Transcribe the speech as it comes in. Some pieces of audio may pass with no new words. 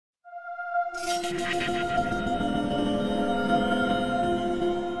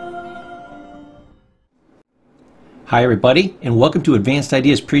Hi everybody, and welcome to Advanced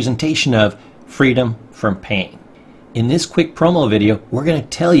Ideas presentation of Freedom from Pain. In this quick promo video, we're going to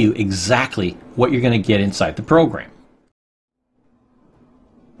tell you exactly what you're going to get inside the program.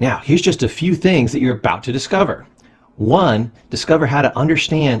 Now, here's just a few things that you're about to discover. One, discover how to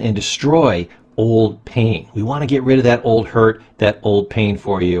understand and destroy old pain. We want to get rid of that old hurt, that old pain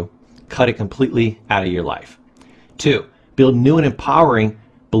for you. Cut it completely out of your life. Two, build new and empowering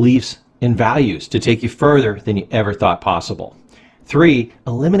beliefs and values to take you further than you ever thought possible. Three,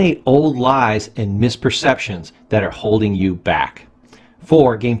 eliminate old lies and misperceptions that are holding you back.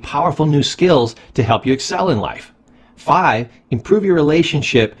 Four, gain powerful new skills to help you excel in life. Five, improve your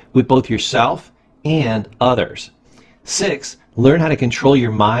relationship with both yourself and others. Six, learn how to control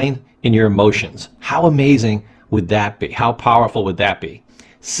your mind and your emotions. How amazing would that be? How powerful would that be?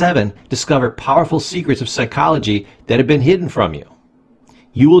 Seven, discover powerful secrets of psychology that have been hidden from you.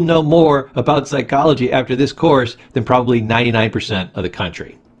 You will know more about psychology after this course than probably 99% of the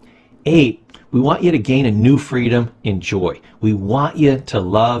country. 8, we want you to gain a new freedom and joy. We want you to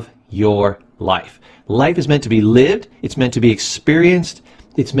love your life. Life is meant to be lived, it's meant to be experienced,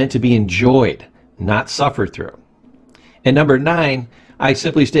 it's meant to be enjoyed, not suffered through. And number 9, I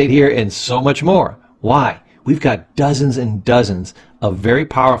simply stayed here and so much more. Why? We've got dozens and dozens of very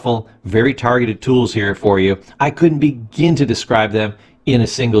powerful, very targeted tools here for you. I couldn't begin to describe them in a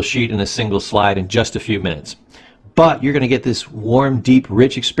single sheet, in a single slide, in just a few minutes. But you're going to get this warm, deep,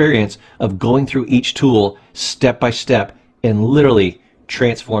 rich experience of going through each tool step by step and literally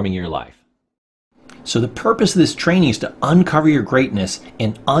transforming your life. So the purpose of this training is to uncover your greatness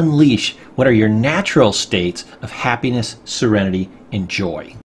and unleash what are your natural states of happiness, serenity, and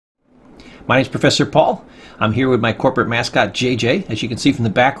joy. My name is Professor Paul. I'm here with my corporate mascot, JJ. As you can see from the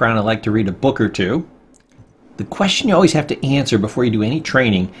background, I like to read a book or two. The question you always have to answer before you do any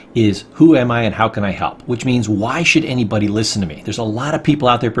training is, who am I and how can I help? Which means, why should anybody listen to me? There's a lot of people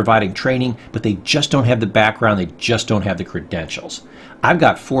out there providing training, but they just don't have the background, they just don't have the credentials. I've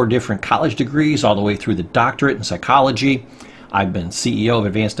got 4 different college degrees all the way through the doctorate in psychology. I've been CEO of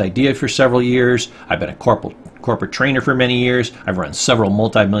Advanced Idea for several years. I've been a corporate trainer for many years. I've run several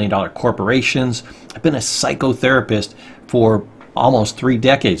multi-million-dollar corporations. I've been a psychotherapist for almost 3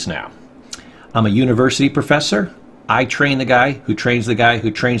 decades now. I'm a university professor. I train the guy who trains the guy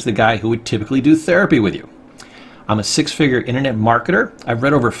who trains the guy who would typically do therapy with you. I'm a 6-figure internet marketer. I've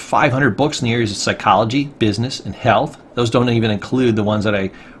read over 500 books in the areas of psychology, business, and health. Those don't even include the ones that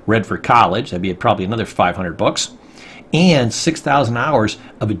I read for college. That'd be probably another 500 books. And 6,000 hours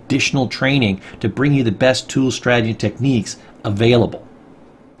of additional training to bring you the best tools, strategy, and techniques available.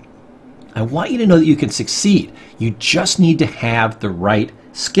 I want you to know that you can succeed. You just need to have the right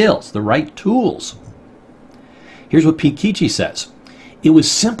skills, the right tools. Here's what Pete Keachy says. It was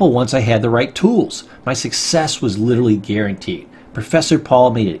simple once I had the right tools. My success was literally guaranteed. Professor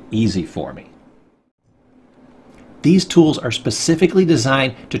Paul made it easy for me. These tools are specifically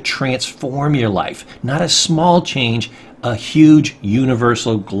designed to transform your life, not a small change, a huge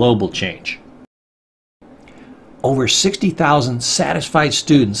universal global change. Over 60,000 satisfied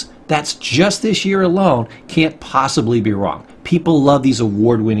students, that's just this year alone, can't possibly be wrong. People love these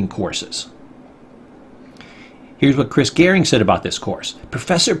award-winning courses. Here's what Chris Gehring said about this course.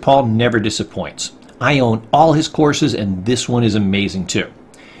 Professor Paul never disappoints. I own all his courses and this one is amazing too.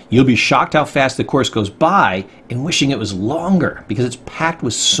 You'll be shocked how fast the course goes by and wishing it was longer because it's packed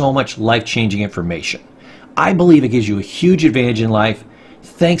with so much life-changing information. I believe it gives you a huge advantage in life.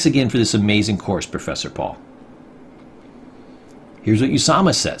 Thanks again for this amazing course, Professor Paul. Here's what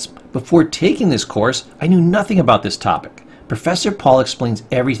Usama says. Before taking this course, I knew nothing about this topic. Professor Paul explains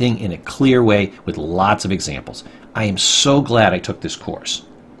everything in a clear way with lots of examples. I am so glad I took this course.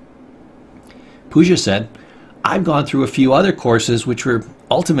 Pooja said, I've gone through a few other courses which were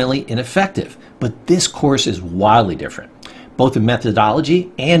ultimately ineffective, but this course is wildly different, both in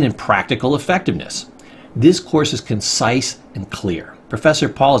methodology and in practical effectiveness. This course is concise and clear. Professor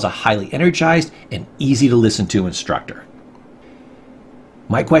Paul is a highly energized and easy to listen to instructor.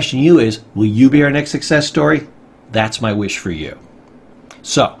 My question to you is, will you be our next success story? That's my wish for you.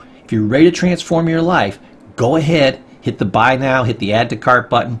 So, if you're ready to transform your life, go ahead, hit the buy now, hit the add to cart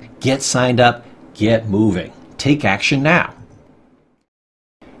button, get signed up, get moving. Take action now.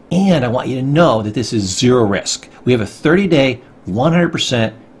 And I want you to know that this is zero risk. We have a 30-day,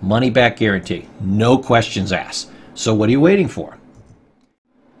 100% money-back guarantee. No questions asked. So what are you waiting for?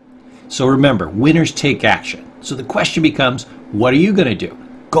 So remember, winners take action. So the question becomes, what are you going to do?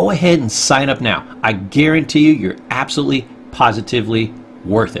 Go ahead and sign up now. I guarantee you, you're absolutely, positively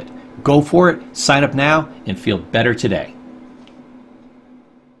worth it. Go for it, sign up now, and feel better today.